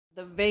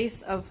The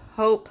vase of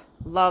hope,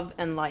 love,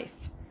 and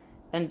life,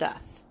 and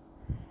death.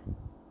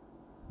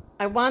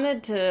 I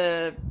wanted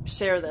to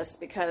share this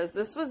because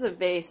this was a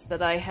vase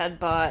that I had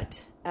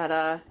bought at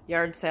a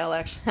yard sale.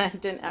 Actually, I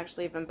didn't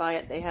actually even buy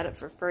it. They had it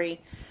for free.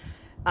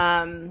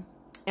 And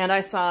I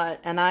saw it,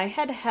 and I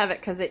had to have it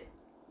because it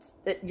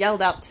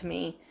yelled out to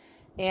me.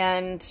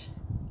 And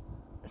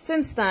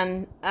since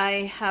then,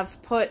 I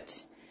have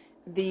put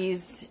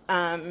these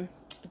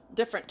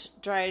different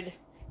dried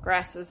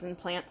grasses and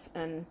plants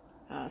and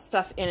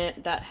stuff in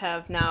it that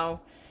have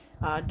now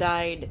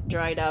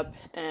dried up,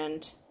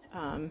 and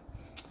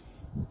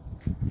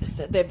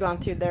they've gone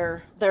through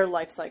their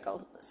life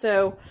cycle.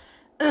 So,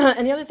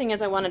 and the other thing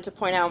is I wanted to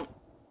point out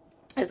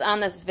is on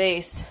this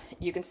vase,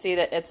 you can see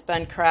that it's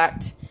been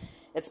cracked,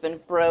 it's been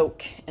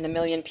broke in a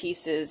million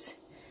pieces.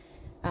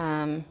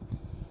 Let me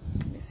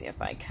see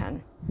if I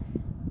can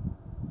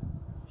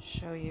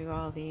show you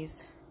all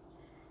these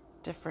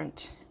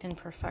different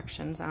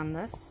imperfections on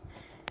this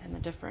and the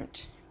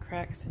different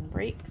cracks and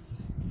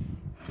breaks.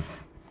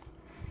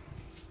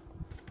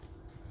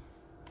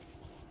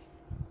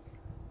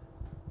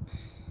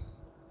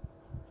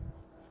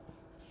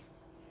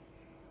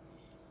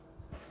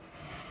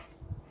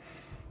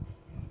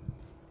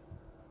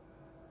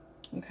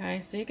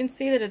 Okay, so you can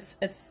see that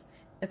it's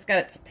got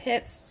its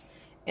pits,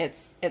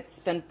 it's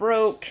been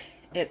broke,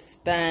 it's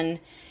been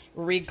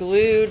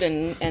re-glued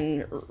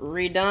and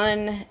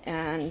redone,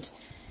 and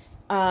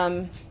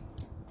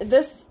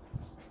this,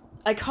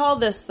 I call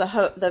this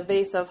the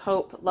vase of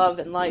hope, love,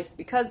 and life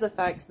because the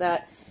fact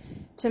that,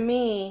 to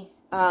me,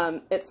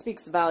 it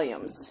speaks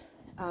volumes.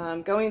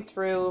 Going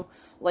through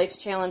life's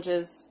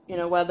challenges, you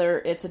know, whether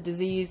it's a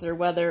disease or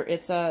whether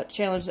it's a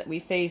challenge that we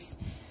face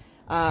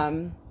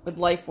with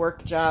life,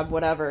 work, job,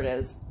 whatever it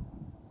is,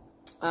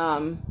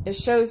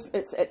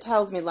 it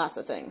tells me lots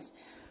of things.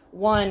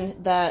 One,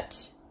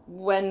 that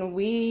when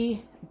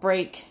we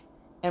break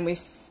and we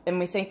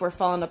think we're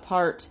falling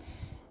apart,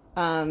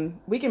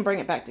 we can bring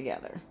it back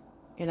together.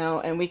 You know,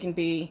 and we can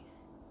be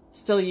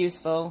still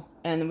useful,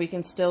 and we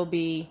can still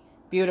be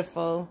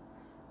beautiful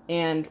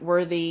and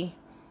worthy.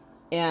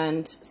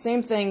 And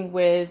same thing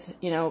with,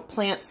 you know,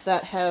 plants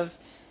that have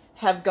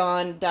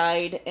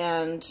died,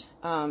 and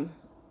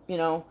you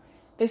know,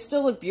 they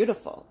still look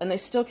beautiful, and they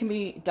still can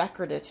be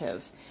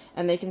decorative,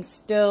 and they can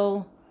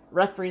still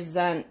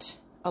represent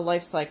a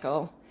life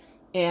cycle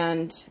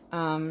and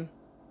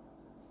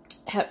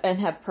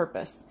have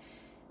purpose.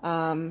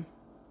 And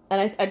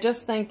I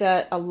just think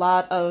that a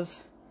lot of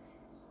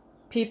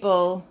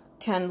people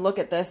can look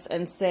at this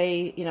and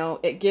say, you know,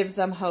 it gives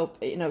them hope.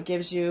 You know, it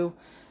gives you,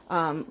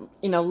 you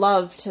know,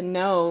 love to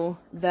know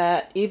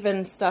that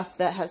even stuff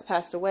that has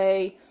passed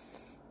away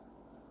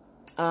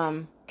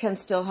can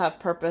still have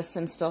purpose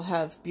and still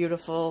have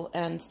beautiful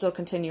and still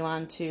continue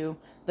on to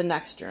the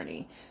next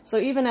journey. So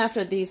even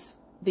after these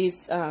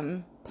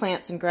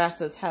plants and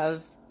grasses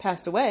have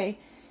passed away,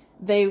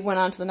 they went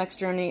on to the next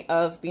journey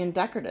of being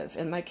decorative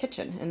in my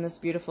kitchen in this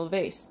beautiful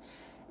vase.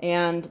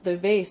 And the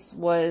vase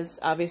was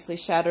obviously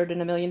shattered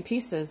in a million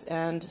pieces,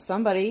 and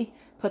somebody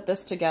put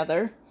this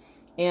together,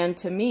 and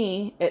to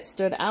me it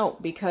stood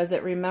out because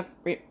it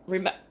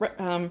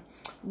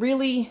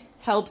really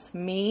helps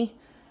me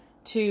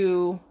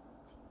to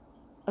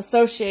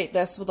associate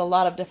this with a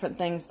lot of different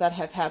things that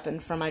have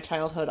happened from my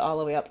childhood all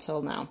the way up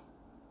till now,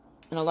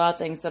 and a lot of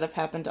things that have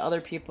happened to other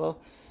people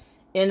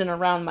in and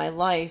around my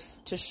life,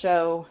 to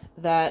show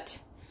that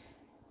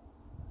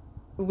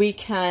we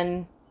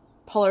can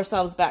pull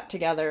ourselves back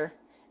together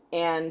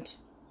and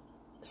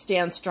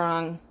stand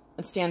strong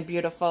and stand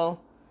beautiful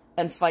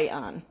and fight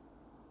on.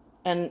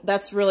 And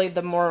that's really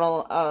the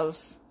moral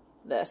of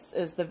this,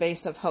 is the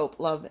vase of hope,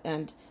 love,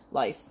 and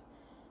life.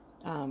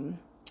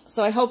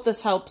 So I hope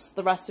this helps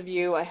the rest of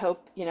you. I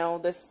hope, you know,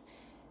 this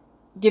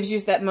gives you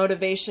that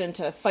motivation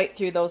to fight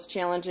through those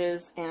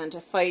challenges and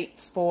to fight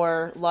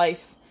for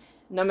life,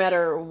 no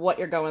matter what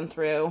you're going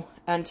through,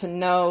 and to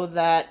know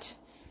that,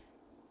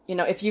 you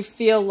know, if you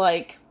feel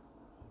like,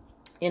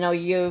 you know,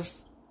 you've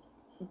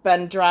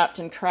been dropped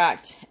and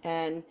cracked,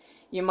 and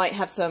you might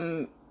have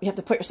you have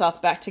to put yourself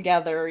back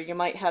together, or you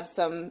might have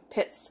some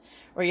pits,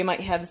 or you might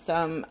have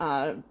some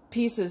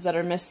pieces that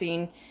are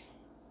missing,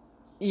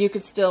 you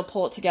could still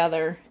pull it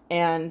together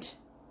and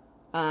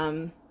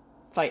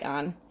fight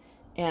on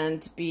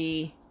and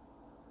be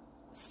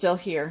still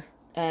here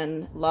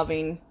and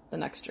loving the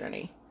next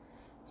journey.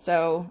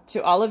 So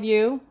to all of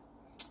you,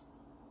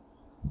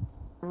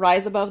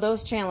 rise above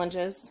those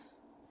challenges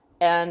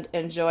and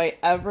enjoy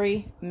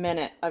every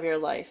minute of your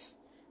life.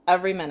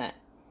 Every minute.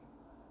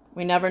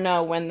 We never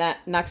know when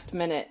that next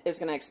minute is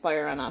going to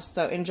expire on us.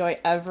 So enjoy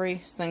every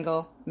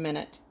single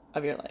minute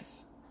of your life.